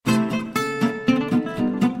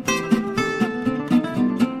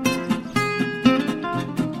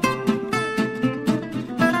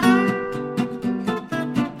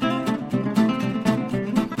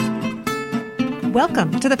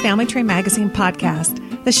to the Family Tree Magazine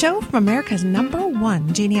podcast, the show from America's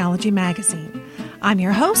 #1 genealogy magazine. I'm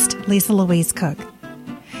your host, Lisa Louise Cook.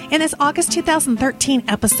 In this August 2013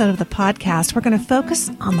 episode of the podcast, we're going to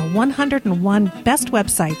focus on the 101 best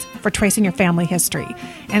websites for tracing your family history.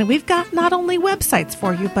 And we've got not only websites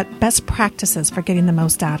for you, but best practices for getting the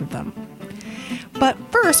most out of them. But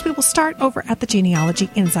first, we will start over at the Genealogy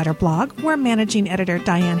Insider blog, where managing editor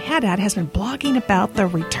Diane Haddad has been blogging about the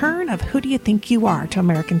return of Who Do You Think You Are to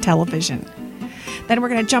American television. Then we're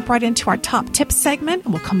going to jump right into our top tips segment,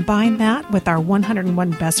 and we'll combine that with our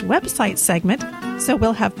 101 best websites segment. So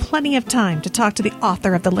we'll have plenty of time to talk to the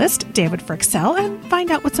author of the list, David Fryxell, and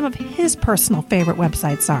find out what some of his personal favorite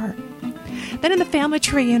websites are. Then in the Family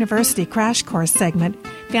Tree University Crash Course segment,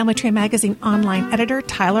 Family Tree Magazine online editor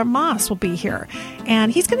Tyler Moss will be here.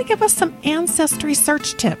 And he's going to give us some ancestry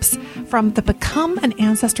search tips from the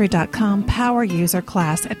BecomeAnAncestry.com Power User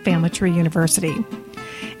class at Family Tree University.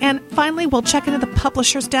 And finally, we'll check into the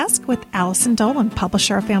publisher's desk with Allison Dolan,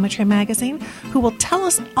 publisher of Family Tree Magazine, who will tell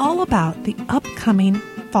us all about the upcoming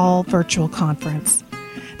fall virtual conference.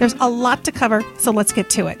 There's a lot to cover, so let's get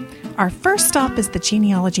to it. Our first stop is the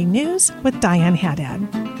Genealogy News with Diane Haddad.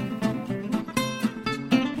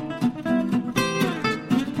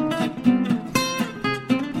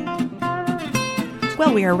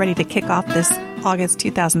 Well, we are ready to kick off this August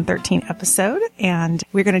 2013 episode, and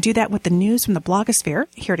we're going to do that with the news from the blogosphere.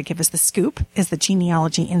 Here to give us the scoop is the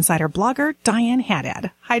Genealogy Insider blogger, Diane Haddad.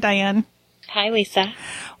 Hi, Diane. Hi, Lisa.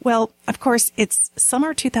 Well, of course, it's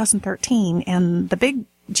summer 2013, and the big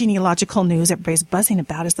genealogical news everybody's buzzing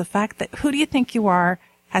about is the fact that Who Do You Think You Are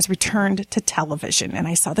has returned to television. And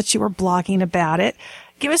I saw that you were blogging about it.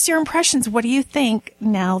 Give us your impressions. What do you think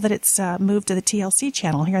now that it's moved to the TLC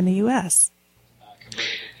channel here in the U.S.?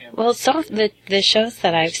 Well, some of the shows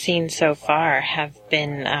that I've seen so far have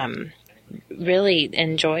been really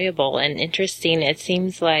enjoyable and interesting. It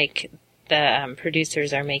seems like the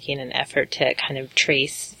producers are making an effort to kind of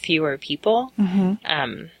trace fewer people.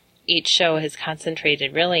 Mm-hmm. Each show has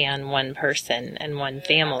concentrated really on one person and one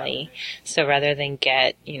family. So rather than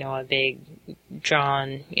get, a big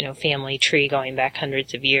drawn, family tree going back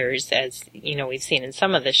hundreds of years, as, we've seen in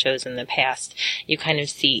some of the shows in the past, you kind of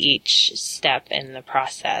see each step in the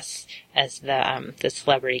process as the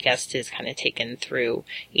celebrity guest is kind of taken through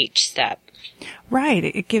each step. Right.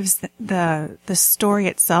 It gives the story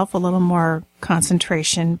itself a little more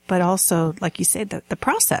concentration, but also, like you said, the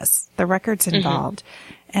process, the records involved.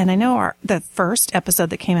 Mm-hmm. And I know the first episode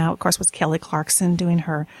that came out, of course, was Kelly Clarkson doing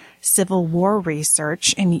her Civil War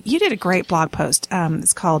research. And you did a great blog post.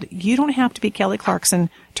 It's called "You Don't Have to Be Kelly Clarkson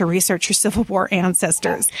to Research Your Civil War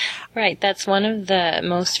Ancestors." Right. That's one of the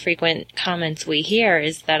most frequent comments we hear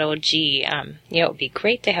is that, it would be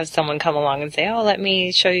great to have someone come along and say, oh, let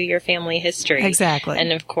me show you your family history. Exactly.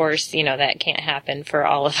 And of course, that can't happen for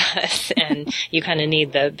all of us. And you kind of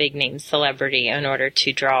need the big name celebrity in order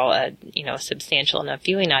to draw a, substantial enough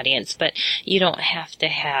viewing audience. But you don't have to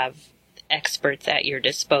have experts at your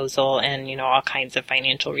disposal and, all kinds of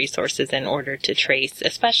financial resources in order to trace,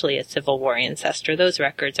 especially a Civil War ancestor. Those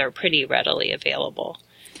records are pretty readily available.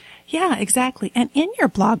 Yeah, exactly. And in your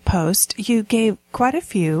blog post, you gave quite a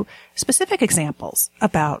few specific examples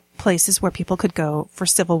about places where people could go for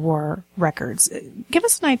Civil War records. Give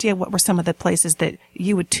us an idea what were some of the places that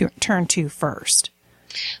you would turn to first.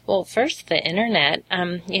 Well, first, the internet.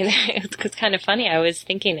 It's kind of funny. I was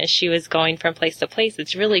thinking as she was going from place to place,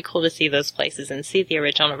 it's really cool to see those places and see the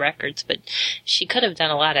original records, but she could have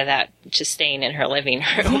done a lot of that just staying in her living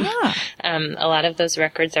room. Yeah. A lot of those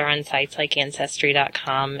records are on sites like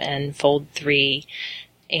Ancestry.com and Fold3,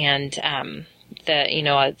 and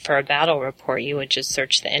for a battle report, you would just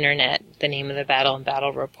search the internet, the name of the battle and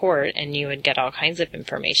battle report, and you would get all kinds of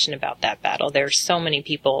information about that battle. There are so many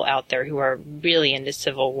people out there who are really into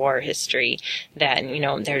Civil War history that,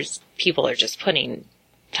 people are just putting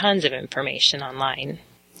tons of information online.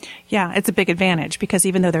 Yeah, it's a big advantage because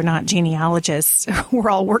even though they're not genealogists, we're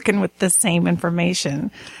all working with the same information.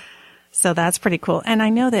 So that's pretty cool. And I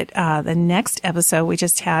know that the next episode we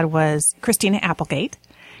just had was Christina Applegate.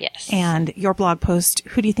 Yes. And your blog post,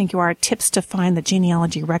 Who Do You Think You Are? Tips to Find the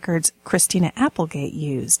Genealogy Records Christina Applegate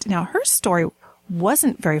Used. Now, her story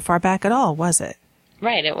wasn't very far back at all, was it?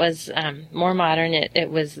 Right. It was more modern. It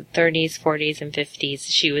was 30s, 40s, and 50s.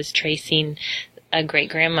 She was tracing a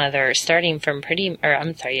grandmother starting from pretty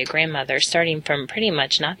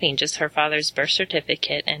much nothing, just her father's birth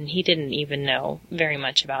certificate, and he didn't even know very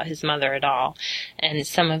much about his mother at all. And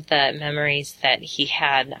some of the memories that he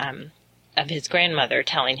had of his grandmother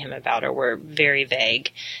telling him about her were very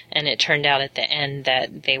vague, and it turned out at the end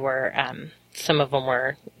that they were some of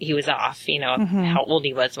them he was off, how old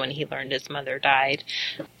he was when he learned his mother died.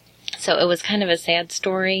 So it was kind of a sad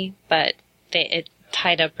story, but it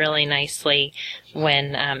tied up really nicely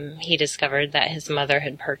when he discovered that his mother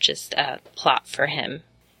had purchased a plot for him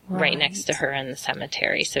right next to her in the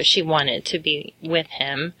cemetery. So she wanted to be with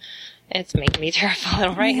him. It's making me tear up a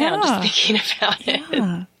little right now just thinking about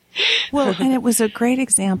it. Well, and it was a great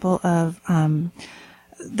example of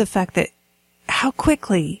the fact that how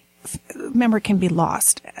quickly memory can be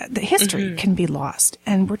lost. The history can be lost.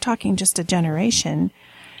 And we're talking just a generation.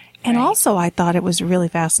 And also, I thought it was really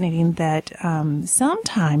fascinating that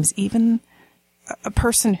sometimes even a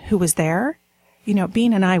person who was there,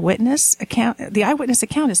 being an eyewitness account, the eyewitness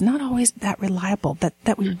account is not always that reliable,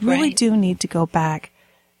 that we really do need to go back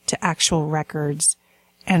to actual records,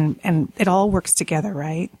 and it all works together,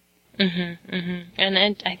 right? Mm-hmm, mm-hmm.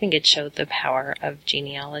 And I think it showed the power of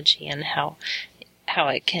genealogy and how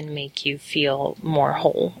it can make you feel more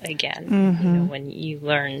whole again, when you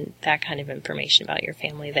learn that kind of information about your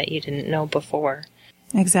family that you didn't know before.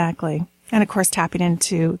 Exactly. And of course, tapping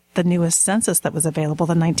into the newest census that was available,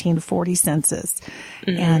 the 1940 census.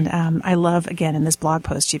 And I love, again, in this blog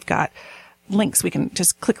post, you've got links we can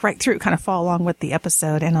just click right through, kind of follow along with the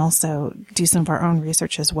episode, and also do some of our own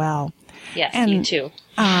research as well. Yes, and, you too.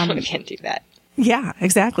 We can do that. Yeah,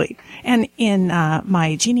 exactly. And in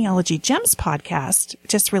my Genealogy Gems podcast,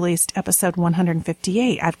 just released episode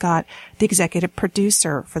 158, I've got the executive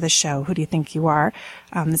producer for the show. Who do you think you are?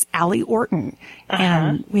 This Allie Orton.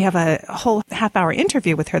 And we have a whole half-hour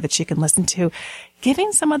interview with her that you can listen to,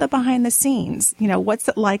 giving some of the behind the scenes. What's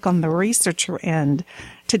it like on the researcher end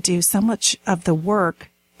to do so much of the work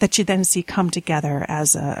that you then see come together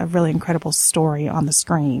as a really incredible story on the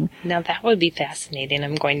screen. Now that would be fascinating.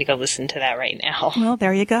 I'm going to go listen to that right now. Well,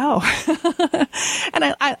 there you go.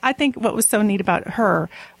 And I think what was so neat about her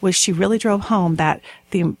was she really drove home that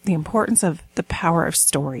the importance of the power of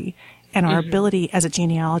story and our ability as a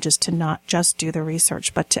genealogist to not just do the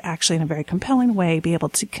research, but to actually in a very compelling way be able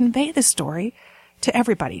to convey the story to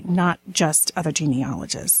everybody, not just other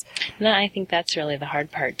genealogists. No, I think that's really the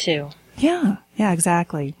hard part too. Yeah,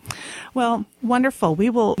 exactly. Well, wonderful.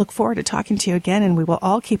 We will look forward to talking to you again, and we will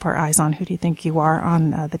all keep our eyes on Who Do You Think You Are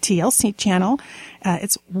on the TLC channel.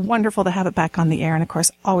 It's wonderful to have it back on the air, and of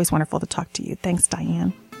course, always wonderful to talk to you. Thanks,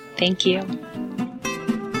 Diane. Thank you.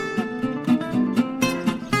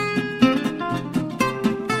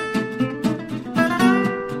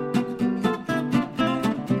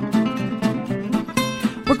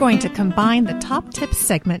 We're going to combine the top tips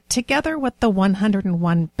segment together with the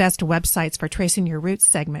 101 best websites for tracing your roots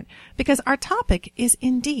segment, because our topic is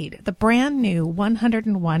indeed the brand new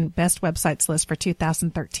 101 best websites list for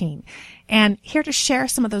 2013. And here to share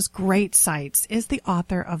some of those great sites is the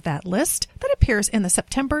author of that list that appears in the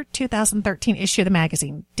September 2013 issue of the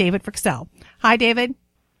magazine, David Fryxell. Hi, David.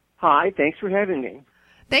 Hi, thanks for having me.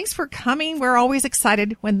 Thanks for coming. We're always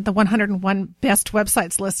excited when the 101 best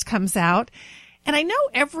websites list comes out. And I know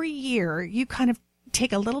every year you kind of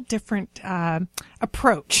take a little different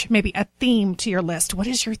approach, maybe a theme to your list. What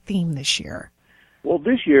is your theme this year? Well,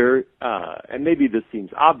 this year, and maybe this seems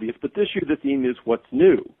obvious, but this year the theme is what's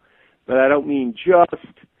new. But I don't mean just,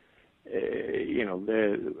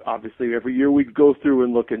 obviously every year we go through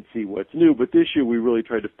and look and see what's new, but this year we really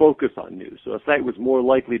tried to focus on new. So a site was more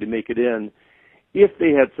likely to make it in if they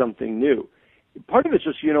had something new. Part of it's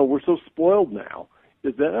just, we're so spoiled now.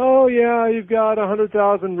 Is that, oh yeah, you've got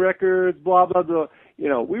 100,000 records, blah, blah, blah.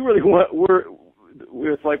 We really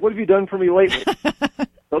it's like, what have you done for me lately?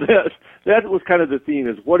 So that was kind of the theme,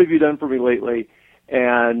 is what have you done for me lately?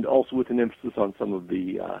 And also with an emphasis on some of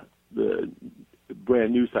the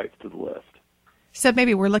brand new sites to the list. So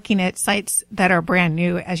maybe we're looking at sites that are brand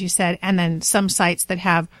new, as you said, and then some sites that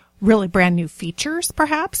have really brand new features,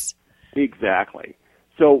 perhaps? Exactly.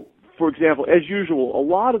 So, for example, as usual, a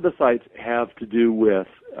lot of the sites have to do with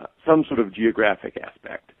some sort of geographic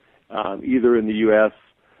aspect, either in the U.S.,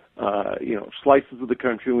 slices of the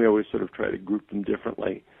country, and we always sort of try to group them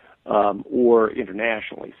differently, or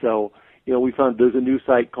internationally. So, we found there's a new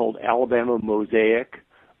site called Alabama Mosaic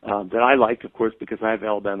that I liked, of course, because I have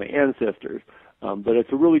Alabama ancestors. But it's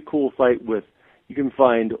a really cool site you can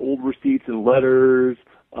find old receipts and letters,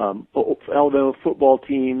 Alabama football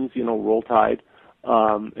teams, Roll Tide,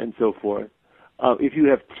 and so forth. If you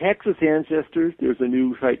have Texas ancestors, there's a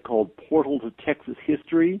new site called Portal to Texas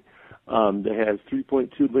History that has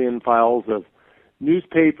 3.2 million files of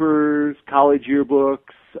newspapers, college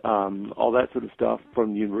yearbooks, all that sort of stuff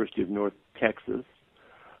from the University of North Texas.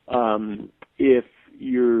 If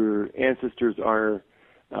your ancestors are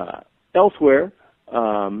elsewhere,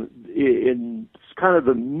 in kind of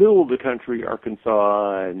the middle of the country,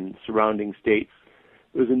 Arkansas and surrounding states,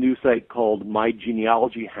 there's a new site called My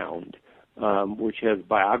Genealogy Hound, which has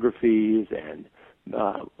biographies and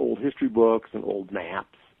old history books and old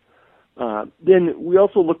maps. Then we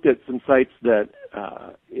also looked at some sites that,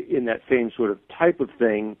 in that same sort of type of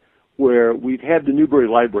thing, where we've had the Newberry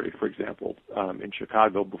Library, for example, in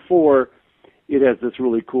Chicago before. It has this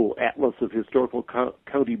really cool atlas of historical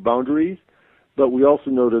county boundaries, but we also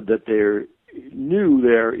noted that there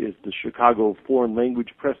is the Chicago Foreign Language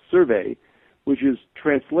Press Survey, which is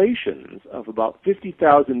translations of about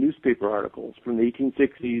 50,000 newspaper articles from the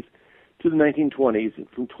 1860s to the 1920s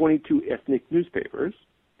from 22 ethnic newspapers.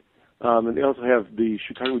 And they also have the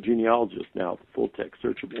Chicago Genealogist now, full-text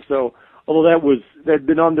searchable. So although that had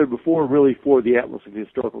been on there before really for the Atlas of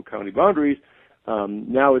Historical County Boundaries,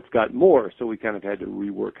 now it's got more, so we kind of had to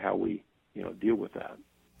rework how we deal with that.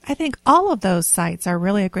 I think all of those sites are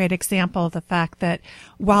really a great example of the fact that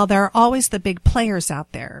while there are always the big players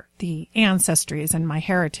out there, the Ancestries and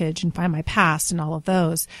MyHeritage and Find My Past and all of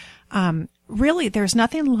those, really there's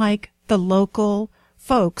nothing like the local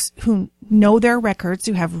folks who know their records,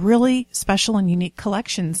 who have really special and unique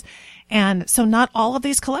collections. And so not all of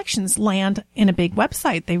these collections land in a big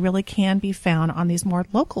website. They really can be found on these more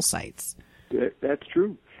local sites. That's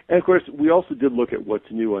true. And, of course, we also did look at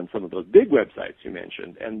what's new on some of those big websites you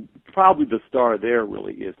mentioned, and probably the star there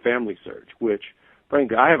really is Family Search, which,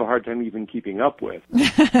 frankly, I have a hard time even keeping up with.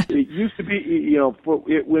 It used to be,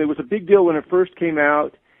 when it was a big deal when it first came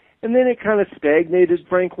out, and then it kind of stagnated,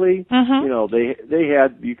 frankly.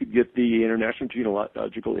 Mm-hmm. You could get the International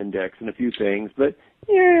Genealogical Index and a few things, but,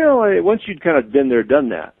 once you'd kind of been there, done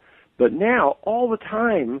that. But now, all the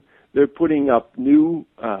time, they're putting up new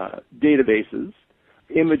databases,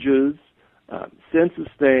 images, census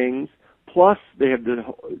things, plus they have their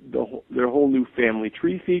whole new family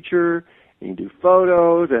tree feature. You can do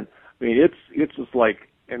photos, and I mean it's just like,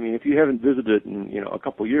 if you haven't visited in a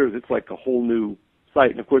couple of years, it's like a whole new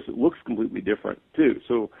site, and of course it looks completely different too.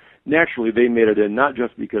 So naturally they made it in not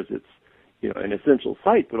just because it's an essential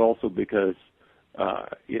site, but also because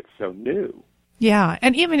it's so new. Yeah,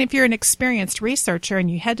 and even if you're an experienced researcher and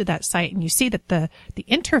you head to that site and you see that the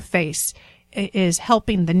interface is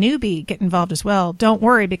helping the newbie get involved as well, don't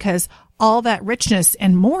worry, because all that richness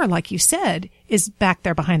and more, like you said, is back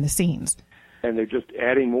there behind the scenes. And they're just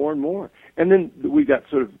adding more and more. And then we got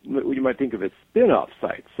sort of what you might think of as spin-off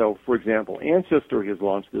sites. So, for example, Ancestry has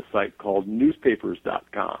launched this site called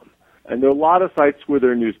newspapers.com. And there are a lot of sites where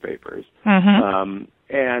there are newspapers. Mm-hmm.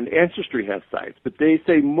 And Ancestry has sites, but they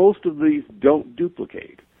say most of these don't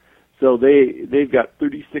duplicate. So they've got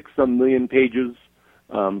 36-some million pages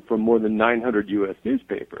from more than 900 U.S.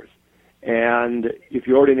 newspapers. And if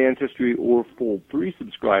you're already an Ancestry or Fold 3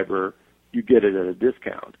 subscriber, you get it at a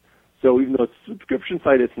discount. So even though it's a subscription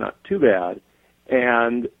site, it's not too bad.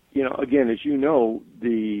 And, again, as you know,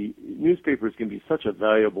 the newspapers can be such a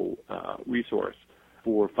valuable resource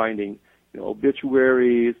for finding,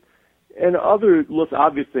 obituaries and other less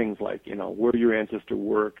obvious things like, where your ancestor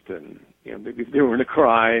worked and, maybe if they were in a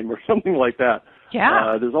crime or something like that.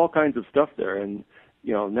 Yeah. There's all kinds of stuff there. And,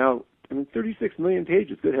 now, 36 million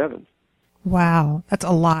pages, good heavens. Wow, that's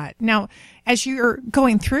a lot. Now, as you're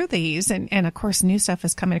going through these, and of course new stuff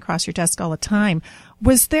is coming across your desk all the time,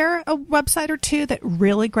 was there a website or two that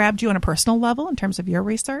really grabbed you on a personal level in terms of your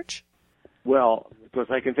research? Well, of course,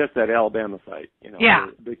 I confess that Alabama site, Yeah.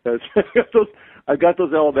 Because I've got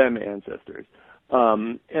those Alabama ancestors.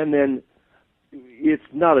 And then it's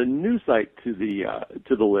not a new site to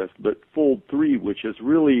the list, but Fold 3, which has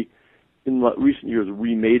really, in recent years,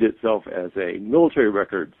 remade itself as a military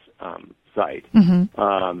records site.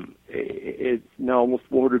 Mm-hmm. It's now almost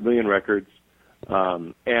 400 million records,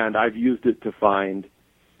 and I've used it to find,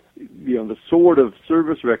 the sort of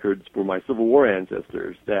service records for my Civil War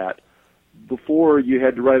ancestors that before you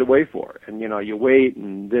had to write away for. And, you wait,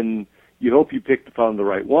 and then you hope you found the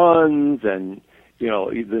right ones, and,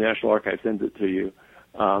 the National Archive sends it to you.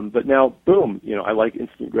 But now, boom, I like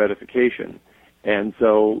instant gratification. And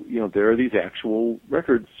so, there are these actual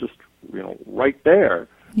records just, right there.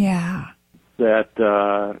 Yeah. That,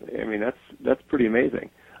 that's pretty amazing.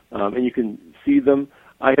 And you can see them.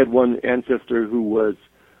 I had one ancestor who was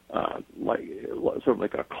sort of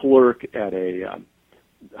like a clerk at a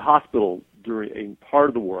hospital during a part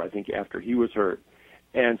of the war, I think, after he was hurt.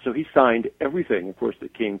 And so he signed everything, of course,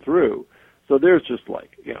 that came through. So there's just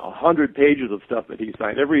 100 pages of stuff that he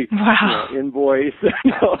signed. Every invoice,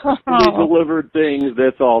 he delivered things,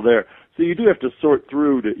 that's all there. So you do have to sort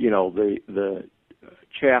through the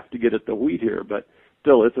chaff to get at the wheat here, but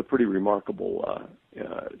still, it's a pretty remarkable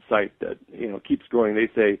site that keeps growing. They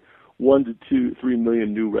say 1 to 2, 3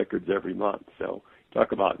 million new records every month. So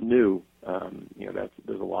talk about new.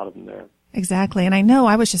 There's a lot of them there. Exactly. And I know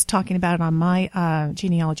I was just talking about it on my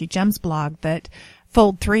Genealogy Gems blog that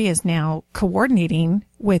Fold3 is now coordinating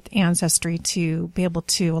with Ancestry to be able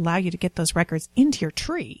to allow you to get those records into your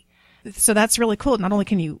tree. So that's really cool. Not only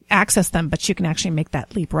can you access them, but you can actually make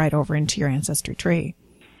that leap right over into your Ancestry tree.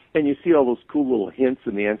 And you see all those cool little hints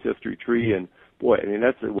in the Ancestry tree, and boy, I mean,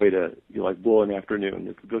 that's a way to blow an afternoon.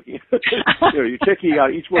 You're looking, you're checking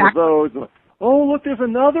out each one of those. And, oh, look, there's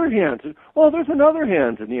another hint. Oh, there's another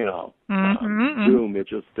hint, and boom, it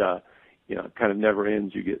just kind of never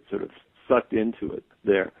ends. You get sort of sucked into it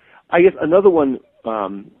there. I guess another one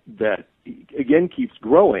that again keeps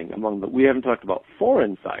growing we haven't talked about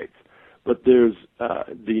foreign sites, but there's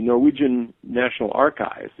the Norwegian National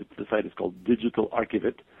Archives. The site is called Digital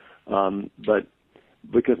Arkivet, but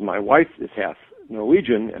because my wife is half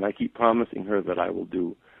Norwegian, and I keep promising her that I will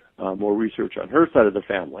do more research on her side of the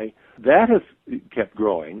family, that has kept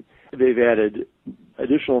growing. They've added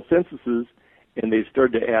additional censuses, and they've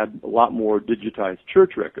started to add a lot more digitized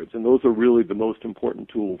church records, and those are really the most important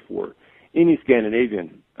tool for any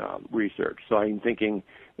Scandinavian research. So I'm thinking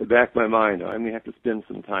in the back of my mind, I'm going to have to spend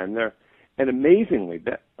some time there. And amazingly,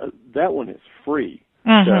 that one is free.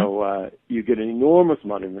 So you get an enormous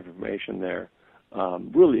amount of information there,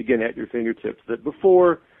 really, again, at your fingertips, that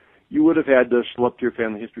before you would have had to schlep to your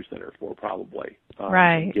family history center for, probably.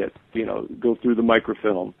 Right. Go through the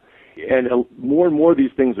microfilm. And more and more of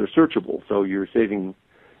these things are searchable, so you're saving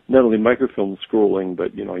not only microfilm scrolling,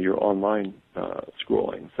 but, your online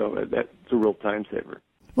scrolling. So that's a real time saver.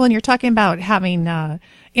 Well, and you're talking about having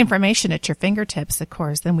information at your fingertips, of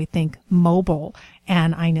course, then we think mobile.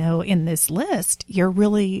 And I know in this list, you're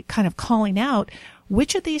really kind of calling out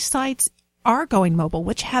which of these sites are going mobile,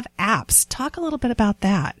 which have apps. Talk a little bit about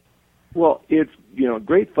that. Well, it's,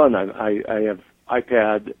 great fun. I have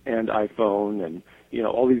iPad and iPhone and,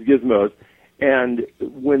 all these gizmos. And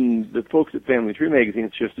when the folks at Family Tree Magazine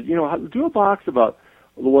suggested, do a box about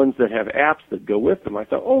the ones that have apps that go with them, I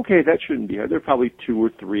thought, okay, that shouldn't be hard. There are probably 2 or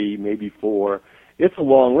 3, maybe 4. It's a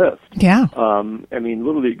long list. Yeah.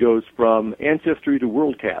 Literally it goes from Ancestry to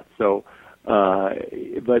WorldCat. So,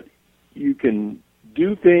 but you can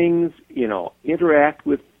do things, interact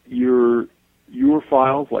with your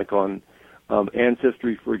files, like on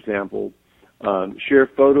Ancestry, for example, share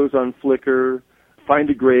photos on Flickr, Find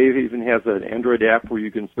a Grave. It even has an Android app where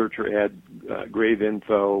you can search or add grave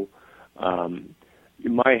info.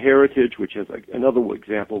 MyHeritage, which is another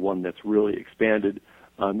example, one that's really expanded.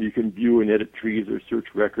 You can view and edit trees or search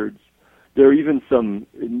records. There are even some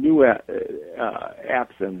new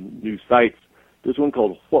apps and new sites. There's one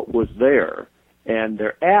called What Was There, and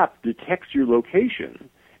their app detects your location,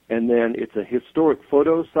 and then it's a historic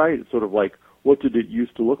photo site. It's sort of like, what did it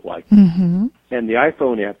used to look like? Mm-hmm. And the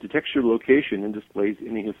iPhone app detects your location and displays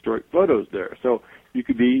any historic photos there. So you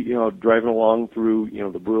could be, driving along through,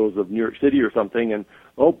 the boroughs of New York City or something, and,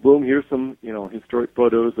 oh, boom, here's some, historic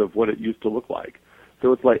photos of what it used to look like.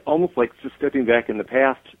 So it's almost like just stepping back in the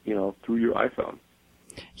past, through your iPhone.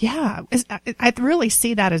 Yeah, I really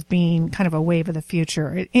see that as being kind of a wave of the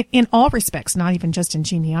future in all respects, not even just in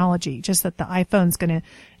genealogy, just that the iPhone's going to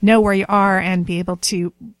know where you are and be able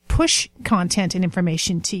to push content and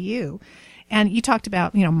information to you. And you talked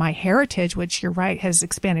about, MyHeritage, which you're right, has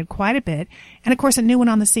expanded quite a bit. And of course, a new one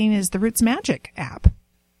on the scene is the Roots Magic app.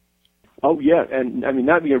 Oh, yeah. And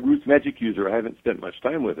not being a Roots Magic user, I haven't spent much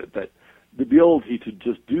time with it, but the ability to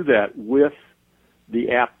just do that with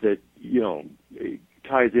the app that,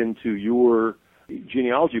 ties into your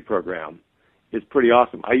genealogy program is pretty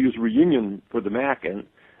awesome. I use Reunion for the Mac, and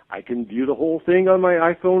I can view the whole thing on my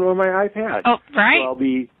iPhone or my iPad. Oh, right. So I'll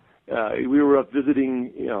be, we were up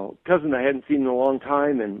visiting, cousin I hadn't seen in a long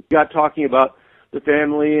time, and got talking about the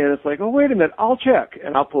family, and it's like, oh, wait a minute, I'll check.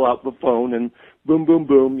 And I'll pull out the phone, and boom, boom,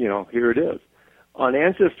 boom, here it is. On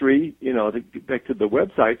Ancestry, to get back to the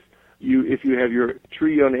websites, if you have your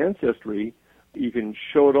tree on Ancestry, you can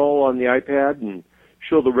show it all on the iPad and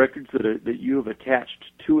show the records that you have attached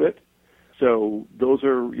to it. So those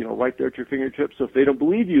are, right there at your fingertips. So if they don't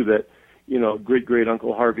believe you that,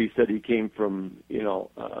 great-great-uncle Harvey said he came from,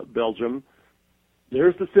 Belgium,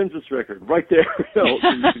 there's the census record right there. So you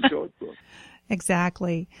can show it to them.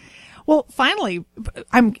 Exactly. Well, finally,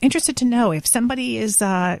 I'm interested to know if somebody is,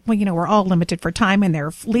 we're all limited for time and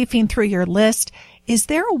they're leafing through your list. Is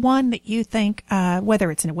there one that you think, whether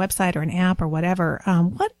it's in a website or an app or whatever,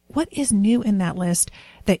 what is new in that list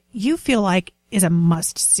that you feel like is a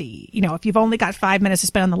must see? If you've only got 5 minutes to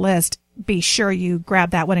spend on the list, be sure you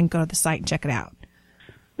grab that one and go to the site and check it out.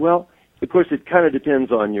 Well, of course, it kind of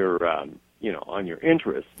depends on your, on your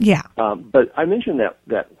interest. Yeah. But I mentioned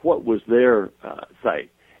that What Was There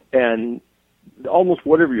site, and almost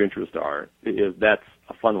whatever your interests are, that's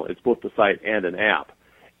a fun one. It's both the site and an app,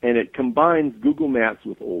 and it combines Google Maps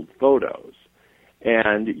with old photos,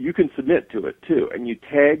 and you can submit to it too, and you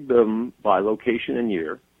tag them by location and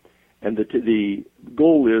year, and the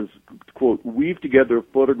goal is, quote, weave together a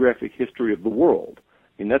photographic history of the world.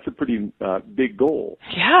 I mean, that's a pretty big goal.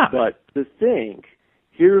 Yeah. But to think,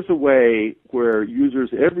 here's a way where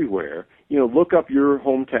users everywhere, look up your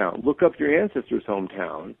hometown, look up your ancestors'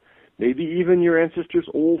 hometown, maybe even your ancestors'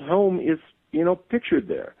 old home is, pictured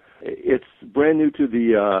there. It's brand new to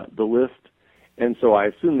the list, and so I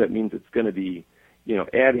assume that means it's going to be,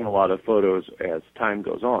 adding a lot of photos as time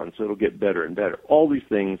goes on, so it'll get better and better. All these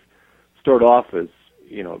things start off as,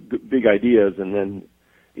 big ideas, and then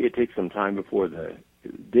it takes some time before the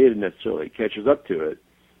data necessarily catches up to it.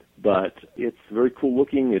 But it's very cool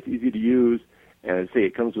looking, it's easy to use, and I'd say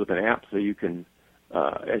it comes with an app so you can,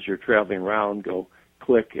 as you're traveling around, go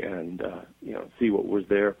click and, see what was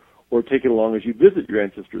there, or take it along as you visit your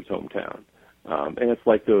ancestors' hometown. And it's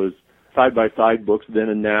like those side-by-side books, then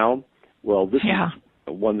and now. Well, this is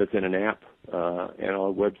one that's in an app and on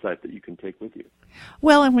a website that you can take with you.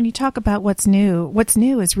 Well, and when you talk about what's new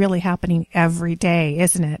is really happening every day,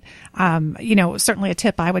 isn't it? Certainly a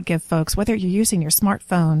tip I would give folks, whether you're using your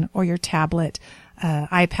smartphone or your tablet,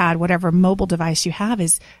 iPad, whatever mobile device you have,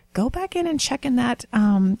 is go back in and check in that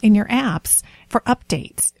in your apps for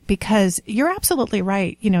updates, because you're absolutely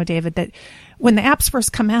right, David, that when the apps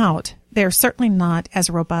first come out, they're certainly not as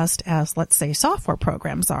robust as, let's say, software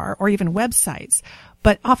programs are, or even websites.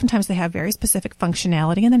 But oftentimes they have very specific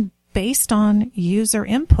functionality, and then based on user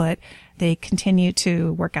input, they continue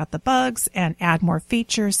to work out the bugs and add more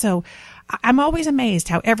features. So I'm always amazed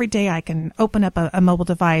how every day I can open up a mobile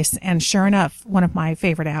device, and sure enough, one of my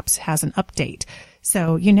favorite apps has an update.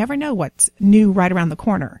 So you never know what's new right around the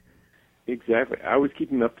corner. Exactly. I always keep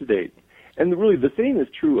them up to date. And really the same is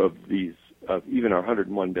true of even our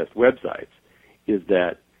 101 best websites, is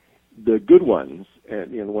that the good ones,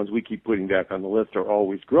 and the ones we keep putting back on the list, are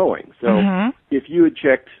always growing. So if you had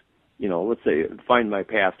checked, let's say Find My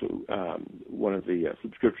Past, one of the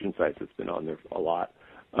subscription sites that's been on there a lot,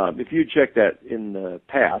 if you check that in the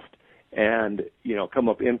past and, come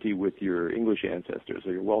up empty with your English ancestors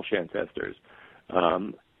or your Welsh ancestors,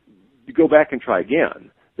 you go back and try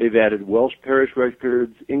again. They've added Welsh parish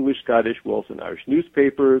records, English, Scottish, Welsh, and Irish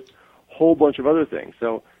newspapers, whole bunch of other things.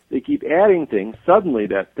 So they keep adding things. Suddenly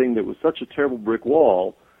that thing that was such a terrible brick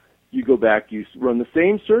wall, you go back, you run the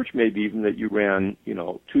same search maybe even that you ran,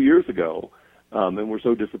 2 years ago, and we're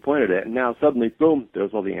so disappointed at it. And now suddenly, boom,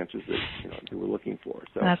 there's all the answers that, that we're looking for.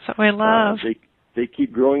 So that's what we love. They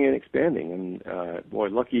keep growing and expanding. And, boy,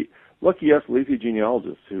 lucky us lazy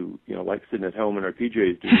genealogists who, like sitting at home in our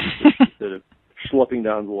PJs doing research instead of schlepping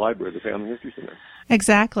down to the library, the Family History Center.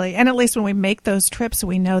 Exactly. And at least when we make those trips,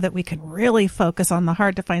 we know that we can really focus on the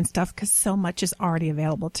hard to find stuff, because so much is already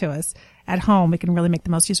available to us at home. We can really make the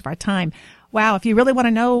most use of our time. Wow. If you really want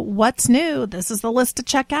to know what's new, this is the list to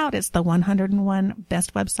check out. It's the 101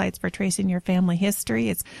 best websites for tracing your family history.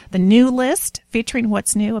 It's the new list featuring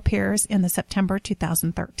what's new, appears in the September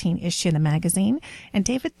 2013 issue of the magazine. And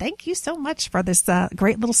David, thank you so much for this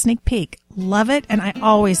great little sneak peek. Love it. And I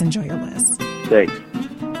always enjoy your list. Thanks.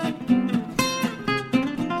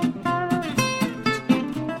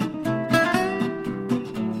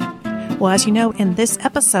 Well, as you know, in this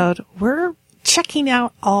episode, we're checking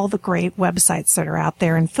out all the great websites that are out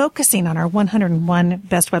there and focusing on our 101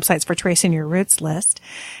 best websites for tracing your roots list.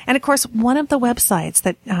 And of course, one of the websites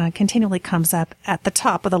that continually comes up at the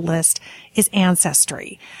top of the list is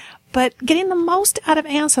Ancestry. But getting the most out of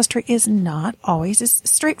Ancestry is not always as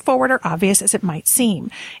straightforward or obvious as it might seem.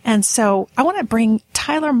 And so I want to bring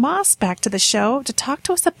Tyler Moss back to the show to talk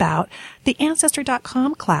to us about the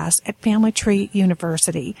Ancestry.com class at Family Tree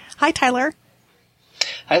University. Hi, Tyler.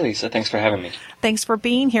 Hi, Lisa. Thanks for having me. Thanks for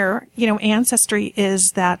being here. Ancestry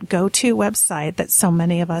is that go-to website that so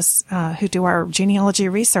many of us who do our genealogy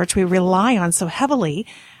research, we rely on so heavily.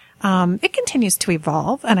 It continues to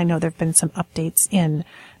evolve, and I know there have been some updates in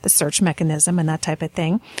the search mechanism and that type of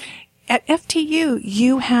thing. At FTU,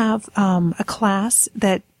 you have a class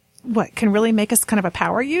that can really make us kind of a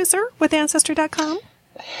power user with Ancestry.com?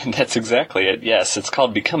 That's exactly it. Yes, it's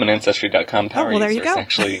called Become an Ancestry.com Power there you User. go. It's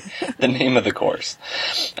actually the name of the course.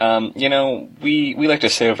 We like to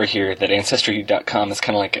say over here that Ancestry.com is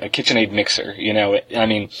kind of like a KitchenAid mixer.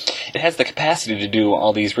 It has the capacity to do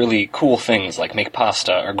all these really cool things like make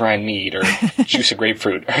pasta or grind meat or juice a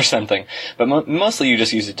grapefruit or something. But mostly you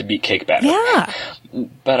just use it to beat cake batter. Yeah.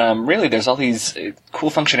 But really, there's all these cool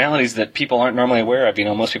functionalities that people aren't normally aware of.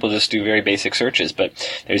 Most people just do very basic searches,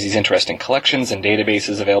 but there's these interesting collections and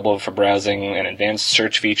databases available for browsing and advanced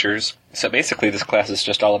search features. So basically, this class is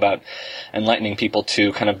just all about enlightening people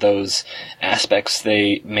to kind of those aspects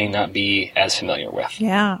they may not be as familiar with.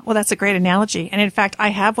 Yeah. Well, that's a great analogy. And in fact, I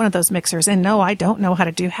have one of those mixers, and no, I don't know how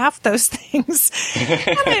to do half those things.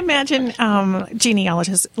 And I imagine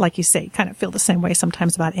genealogists, like you say, kind of feel the same way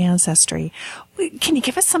sometimes about ancestry. Can you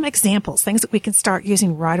give us some examples, things that we can start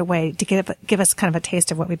using right away to give us kind of a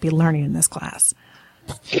taste of what we'd be learning in this class?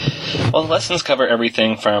 Well, the lessons cover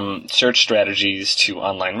everything from search strategies to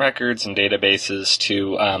online records and databases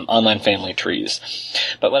to online family trees.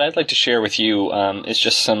 But what I'd like to share with you is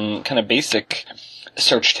just some kind of basic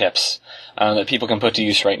search tips that people can put to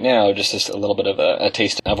use right now, just as a little bit of a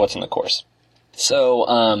taste of what's in the course.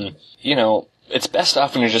 So, it's best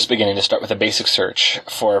off when you're just beginning to start with a basic search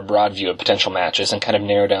for a broad view of potential matches and kind of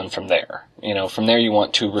narrow down from there. From there you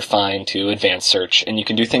want to refine to advanced search, and you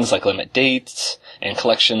can do things like limit dates and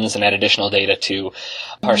collections and add additional data to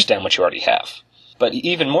parse down what you already have. But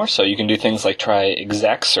even more so, you can do things like try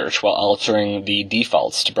exact search while altering the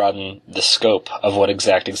defaults to broaden the scope of what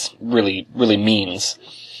exact really means,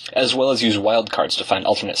 as well as use wildcards to find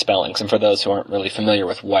alternate spellings. And for those who aren't really familiar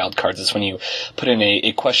with wildcards, it's when you put in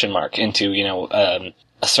a question mark into,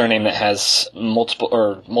 a surname that has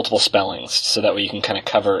multiple spellings, so that way you can kind of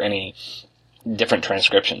cover any different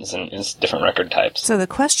transcriptions and different record types. So the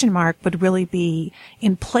question mark would really be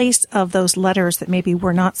in place of those letters that maybe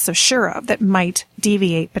we're not so sure of, that might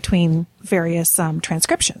deviate between various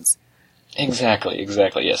transcriptions. Exactly.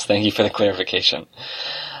 Yes, thank you for the clarification.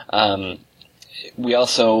 We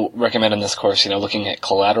also recommend in this course, looking at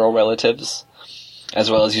collateral relatives,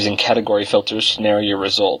 as well as using category filters to narrow your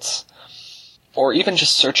results. Or even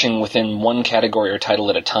just searching within one category or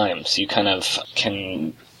title at a time, so you kind of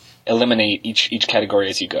can eliminate each category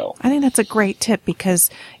as you go. I think that's a great tip,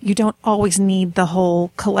 because you don't always need the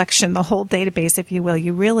whole collection, the whole database, if you will.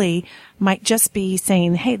 You really might just be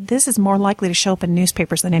saying, hey, this is more likely to show up in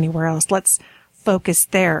newspapers than anywhere else. Let's focus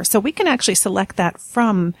there. So we can actually select that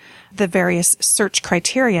from the various search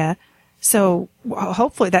criteria. So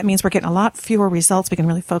hopefully that means we're getting a lot fewer results. We can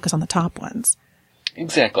really focus on the top ones.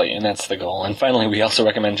 Exactly, and that's the goal. And finally, we also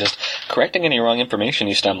recommend just correcting any wrong information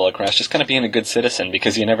you stumble across, just kind of being a good citizen,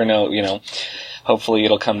 because you never know, hopefully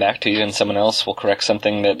it'll come back to you and someone else will correct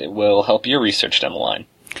something that will help your research down the line.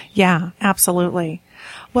 Yeah, absolutely.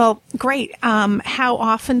 Well, great. How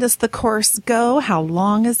often does the course go? How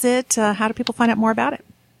long is it? How do people find out more about it?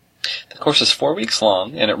 The course is 4 weeks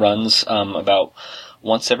long, and it runs about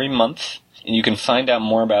once every month. And you can find out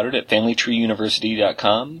more about it at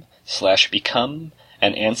familytreeuniversity.com/become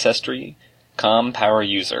an Ancestry.com Power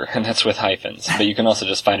User, and that's with hyphens. But you can also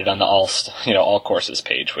just find it on the all courses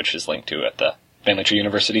page, which is linked to at the Family Tree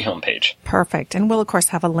University homepage. Perfect. And we'll, of course,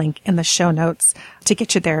 have a link in the show notes to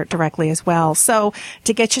get you there directly as well. So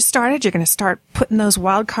to get you started, you're going to start putting those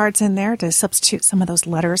wildcards in there to substitute some of those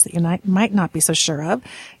letters that you might not be so sure of.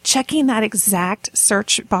 Checking that exact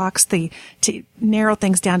search box to narrow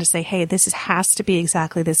things down to say, hey, this has to be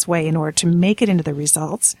exactly this way in order to make it into the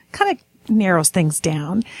results. Kind of narrows things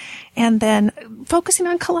down. And then focusing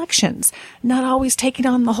on collections, not always taking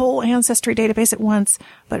on the whole ancestry database at once,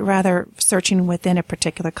 but rather searching within a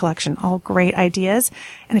particular collection. All great ideas.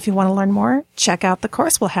 And if you want to learn more, check out the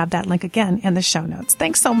course. We'll have that link again in the show notes.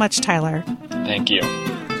 Thanks so much, Tyler. Thank you.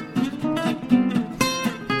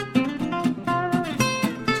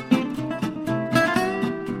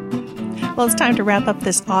 Well, it's time to wrap up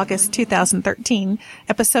this August 2013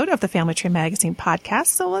 episode of the Family Tree Magazine podcast.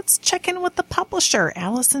 So let's check in with the publisher,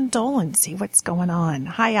 Allison Dolan, see what's going on.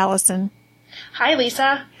 Hi, Allison. Hi,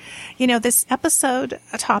 Lisa. This episode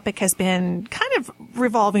topic has been kind of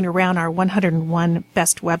revolving around our 101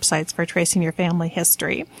 best websites for tracing your family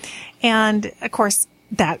history. And, of course,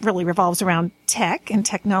 that really revolves around tech and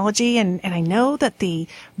technology. And I know that the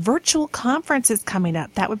virtual conference is coming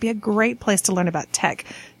up. That would be a great place to learn about tech.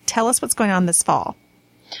 Tell us what's going on this fall.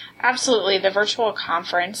 Absolutely. The virtual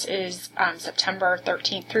conference is September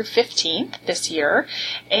 13th through 15th this year,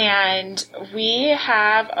 and we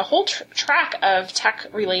have a whole track of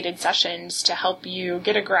tech-related sessions to help you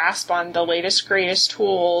get a grasp on the latest, greatest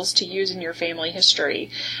tools to use in your family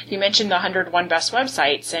history. You mentioned the 101 Best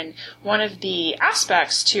Websites, and one of the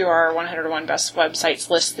aspects to our 101 Best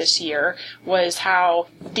Websites list this year was how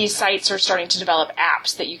these sites are starting to develop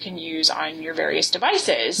apps that you can use on your various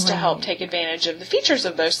devices to help take advantage of the features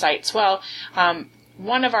of those sites. Well,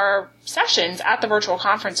 one of our sessions at the virtual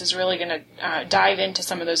conference is really going to dive into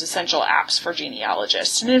some of those essential apps for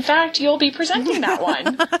genealogists. And in fact, you'll be presenting that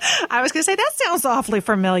one. I was going to say, that sounds awfully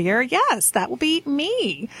familiar. Yes, that will be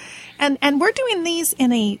me. And we're doing these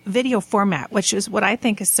in a video format, which is what I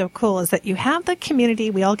think is so cool, is that you have the community.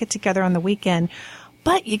 We all get together on the weekend,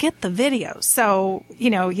 but you get the video. So,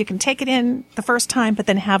 you can take it in the first time, but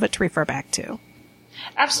then have it to refer back to.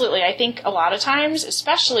 Absolutely. I think a lot of times,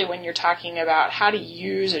 especially when you're talking about how to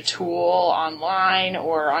use a tool online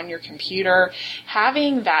or on your computer,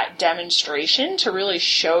 having that demonstration to really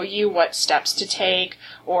show you what steps to take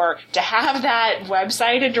or to have that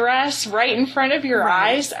website address right in front of your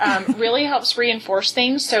eyes really helps reinforce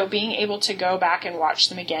things. So being able to go back and watch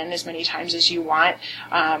them again as many times as you want,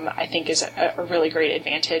 I think is a really great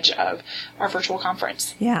advantage of our virtual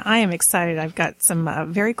conference. Yeah, I am excited. I've got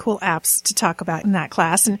some very cool apps to talk about in that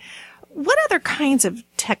class. And what other kinds of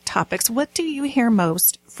tech topics, what do you hear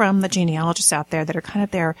most from the genealogists out there that are kind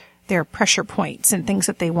of their pressure points and things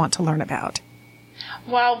that they want to learn about?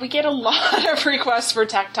 Well, we get a lot of requests for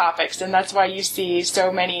tech topics, and that's why you see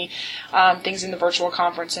so many things in the virtual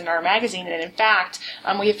conference in our magazine. And in fact,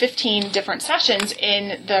 we have 15 different sessions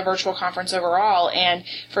in the virtual conference overall. And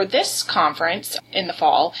for this conference in the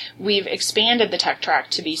fall, we've expanded the tech track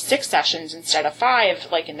to be 6 sessions instead of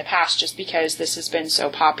 5 like in the past, just because this has been so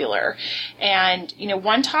popular. And,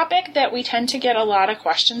 one topic that we tend to get a lot of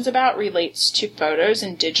questions about relates to photos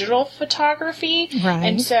and digital photography. Right.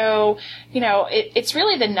 And so, it's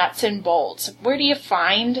really the nuts and bolts. Where do you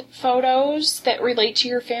find photos that relate to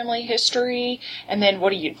your family history? And then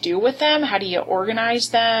what do you do with them? How do you organize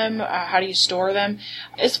them? How do you store them?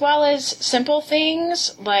 As well as simple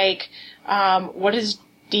things like what is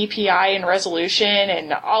DPI and resolution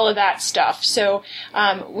and all of that stuff. So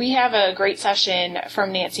we have a great session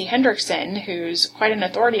from Nancy Hendrickson, who's quite an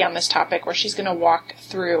authority on this topic, where she's going to walk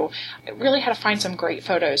through really how to find some great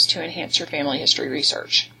photos to enhance your family history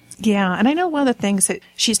research. Yeah, and I know one of the things that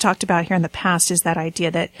she's talked about here in the past is that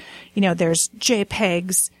idea that, there's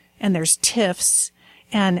JPEGs and there's TIFFs,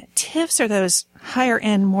 and TIFFs are those higher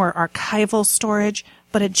end, more archival storage,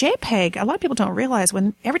 but a JPEG, a lot of people don't realize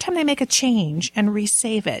every time they make a change and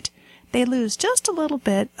resave it, they lose just a little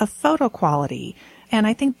bit of photo quality. And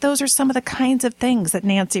I think those are some of the kinds of things that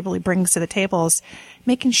Nancy really brings to the table, is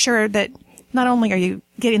making sure that not only are you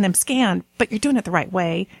getting them scanned, but you're doing it the right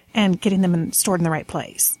way and getting them stored in the right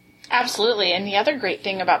place. Absolutely. And the other great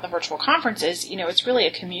thing about the virtual conference is, it's really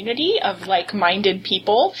a community of like-minded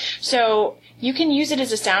people. So you can use it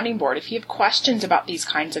as a sounding board. If you have questions about these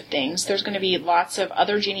kinds of things, there's going to be lots of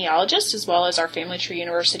other genealogists, as well as our Family Tree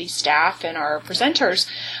University staff and our presenters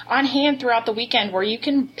on hand throughout the weekend, where you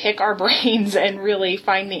can pick our brains and really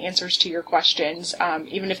find the answers to your questions,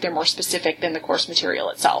 even if they're more specific than the course material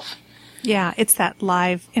itself. Yeah, it's that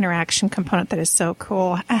live interaction component that is so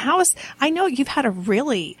cool. I know you've had a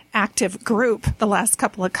really active group the last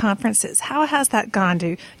couple of conferences. How has that gone?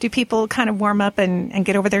 Do people kind of warm up and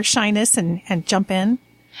get over their shyness and jump in?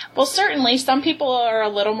 Well, certainly some people are a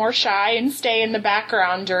little more shy and stay in the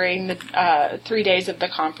background during the 3 days of the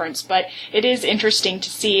conference, but it is interesting to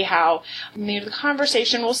see how the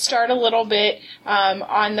conversation will start a little bit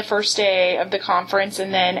on the first day of the conference,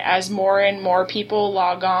 and then as more and more people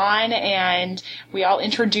log on and we all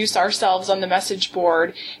introduce ourselves on the message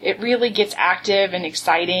board, it really gets active and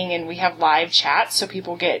exciting, and we have live chats, so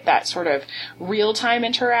people get that sort of real-time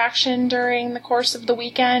interaction during the course of the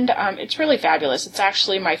weekend. It's really fabulous. It's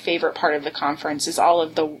actually my favorite part of the conference, is all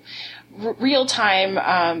of the real-time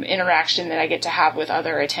interaction that I get to have with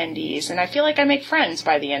other attendees, and I feel like I make friends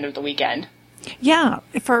by the end of the weekend. Yeah,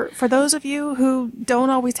 for those of you who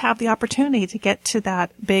don't always have the opportunity to get to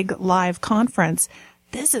that big live conference,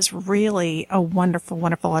 this is really a wonderful,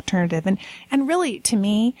 wonderful alternative. And really, to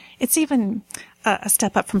me, it's even a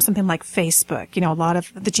step up from something like Facebook. A lot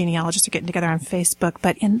of the genealogists are getting together on Facebook,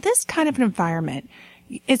 but in this kind of an environment,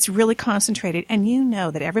 it's really concentrated, and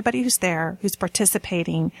that everybody who's there, who's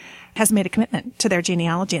participating, has made a commitment to their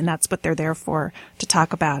genealogy, and that's what they're there for, to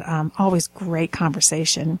talk about. Always great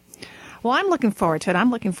conversation. Well, I'm looking forward to it.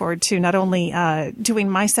 I'm looking forward to not only doing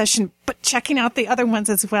my session, but checking out the other ones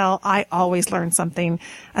as well. I always learn something,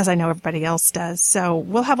 as I know everybody else does. So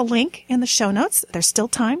we'll have a link in the show notes. There's still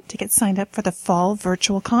time to get signed up for the fall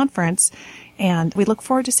virtual conference. And we look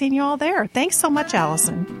forward to seeing you all there. Thanks so much,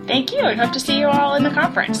 Allison. Thank you, and hope to see you all in the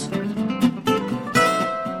conference.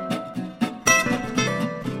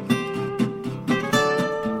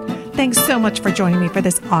 Thanks so much for joining me for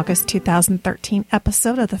this August 2013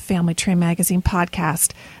 episode of the Family Tree Magazine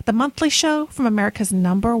podcast, the monthly show from America's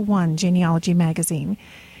 #1 genealogy magazine.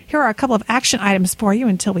 Here are a couple of action items for you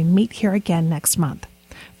until we meet here again next month.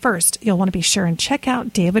 First, you'll want to be sure and check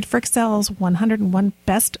out David Fryxell's 101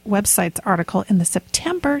 Best Websites article in the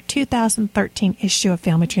September 2013 issue of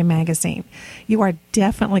Family Tree Magazine. You are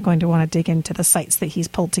definitely going to want to dig into the sites that he's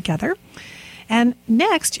pulled together. And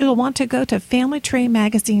next, you'll want to go to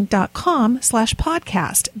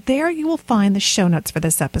familytreemagazine.com/podcast. There you will find the show notes for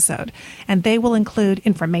this episode, and they will include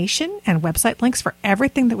information and website links for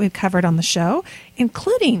everything that we've covered on the show,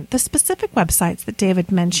 including the specific websites that David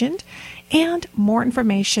mentioned, and more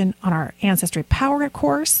information on our Ancestry Power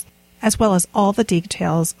course, as well as all the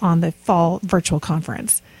details on the fall virtual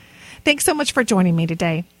conference. Thanks so much for joining me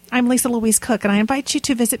today. I'm Lisa Louise Cook, and I invite you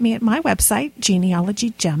to visit me at my website,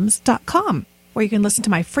 genealogygems.com. where you can listen to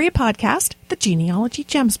my free podcast, the Genealogy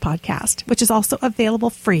Gems Podcast, which is also available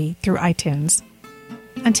free through iTunes.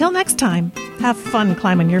 Until next time, have fun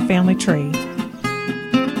climbing your family tree.